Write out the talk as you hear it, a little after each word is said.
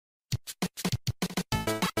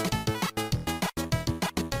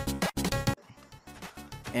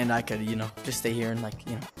and I could, just stay here and like,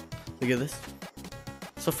 look at this.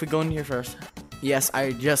 So if we go in here first, yes,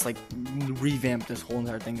 I just like revamped this whole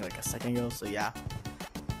entire thing like a second ago. So yeah,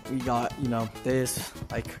 we got, this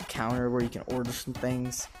like counter where you can order some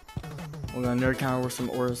things. We got another counter where some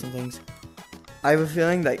order some things. I have a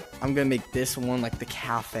feeling that I'm gonna make this one like the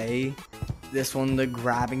cafe, this one the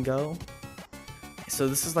grab and go. So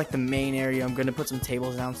this is like the main area. I'm gonna put some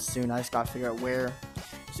tables down soon. I just gotta figure out where.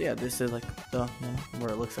 So yeah, this is like the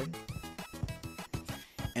where it looks like.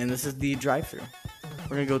 And this is the drive-through.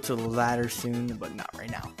 We're gonna go to the ladder soon, but not right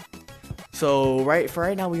now. So for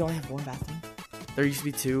right now, we only have one bathroom. There used to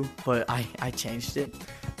be two, but I changed it.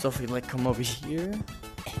 So if we like come over here,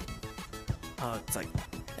 it's like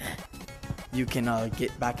you can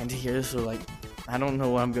get back into here. So like I don't know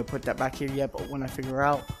what I'm gonna put that back here yet, but when I figure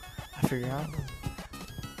out.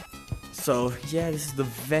 So yeah, this is the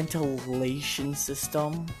ventilation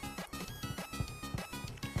system.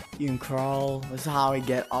 You can crawl. This is how I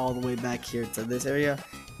get all the way back here to this area.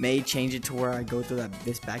 May change it to where I go through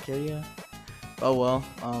this back area. Oh well.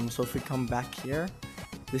 So if we come back here,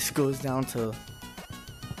 this goes down to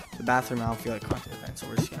the bathroom. I don't feel like content event, so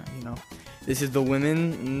we're just gonna, This is the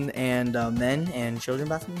women and men and children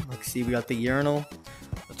bathroom. Like, see, we got the urinal,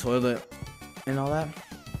 the toilet, and all that.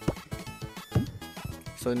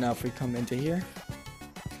 So now if we come into here,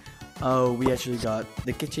 we actually got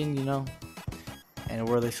the kitchen, and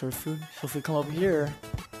where they serve food. So if we come over here,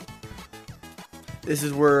 this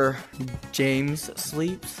is where James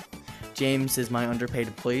sleeps. James is my underpaid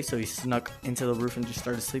employee, so he snuck into the roof and just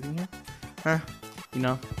started sleeping here.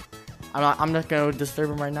 I'm not gonna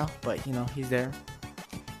disturb him right now, but he's there.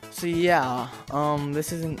 So yeah,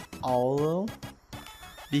 this isn't all though,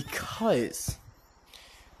 because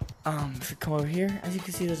if we come over here, as you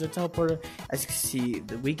can see, there's a teleporter. As you can see,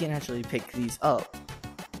 we can actually pick these up.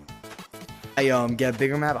 I get a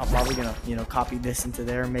bigger map. I'm probably gonna copy this into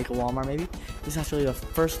there and make a Walmart maybe. This is actually the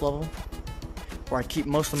first level where I keep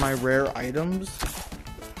most of my rare items.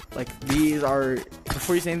 Like these are,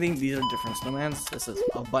 before you say anything, these are different snowmans. This is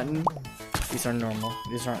a button. These are normal.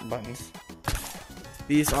 These aren't buttons.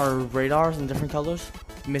 These are radars in different colors.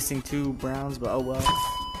 Missing 2 browns, but oh well.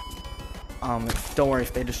 Don't worry,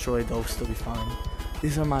 if they destroy, they'll still be fine.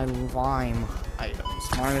 These are my lime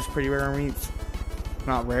items. Lime is pretty rare on Yeeps.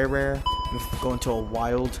 Not rare. You go into a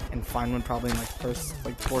wild and find one probably in like first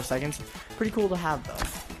 4 seconds. Pretty cool to have though.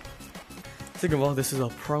 Second of all, this is a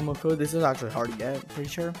promo code. This is actually hard to get, pretty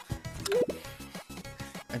sure.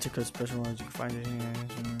 Enter code special ones, you can find it here.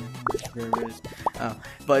 There it is.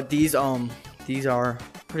 But these are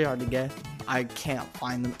pretty hard to get. I can't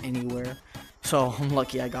find them anywhere. So I'm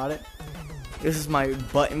lucky I got it. This is my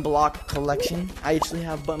button block collection. I actually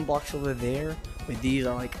have button blocks over there, but these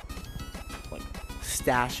are like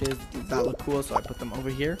stashes that look cool, so I put them over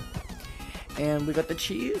here. And we got the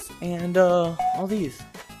cheese and all these.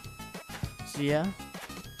 So yeah,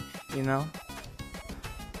 and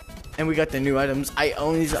we got the new items. I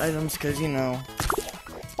own these items because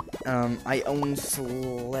I own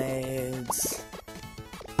sleds,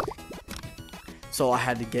 so I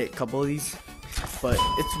had to get a couple of these. But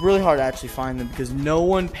it's really hard to actually find them because no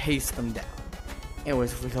one pastes them down.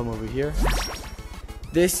 Anyways, if we come over here,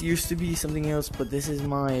 this used to be something else, but this is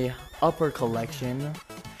my upper collection.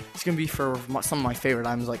 It's gonna be for some of my favorite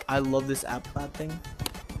items. Like, I love this apple thing.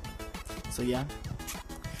 So yeah.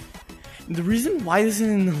 The reason why this is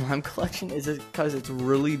in the lime collection is because it's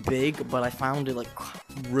really big, but I found it like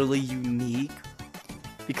really unique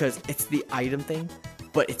because it's the item thing,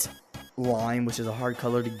 but it's lime, which is a hard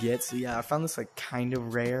color to get. So yeah, I found this like kind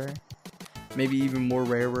of rare, maybe even more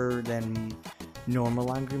rarer than normal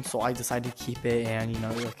lime green. So I decided to keep it, and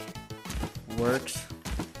look, works.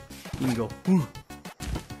 You can go, whoo.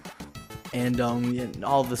 And yeah,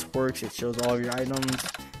 all this works. It shows all of your items,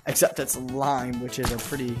 except it's lime, which is a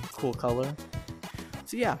pretty cool color.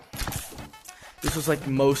 So yeah, this was like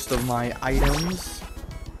most of my items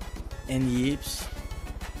in Yeeps.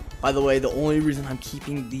 By the way, the only reason I'm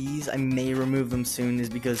keeping these, I may remove them soon, is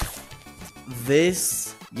because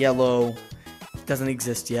this yellow doesn't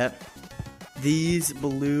exist yet. These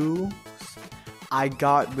blues I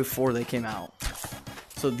got before they came out.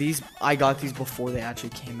 So I got these before they actually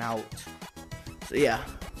came out. So yeah,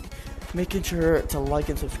 making sure to like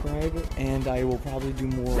and subscribe, and I will probably do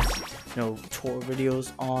more, tour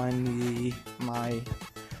videos on my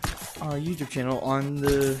YouTube channel on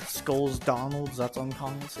the Skulls Donalds. That's what I'm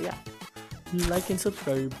calling it. So yeah, like and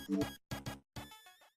subscribe.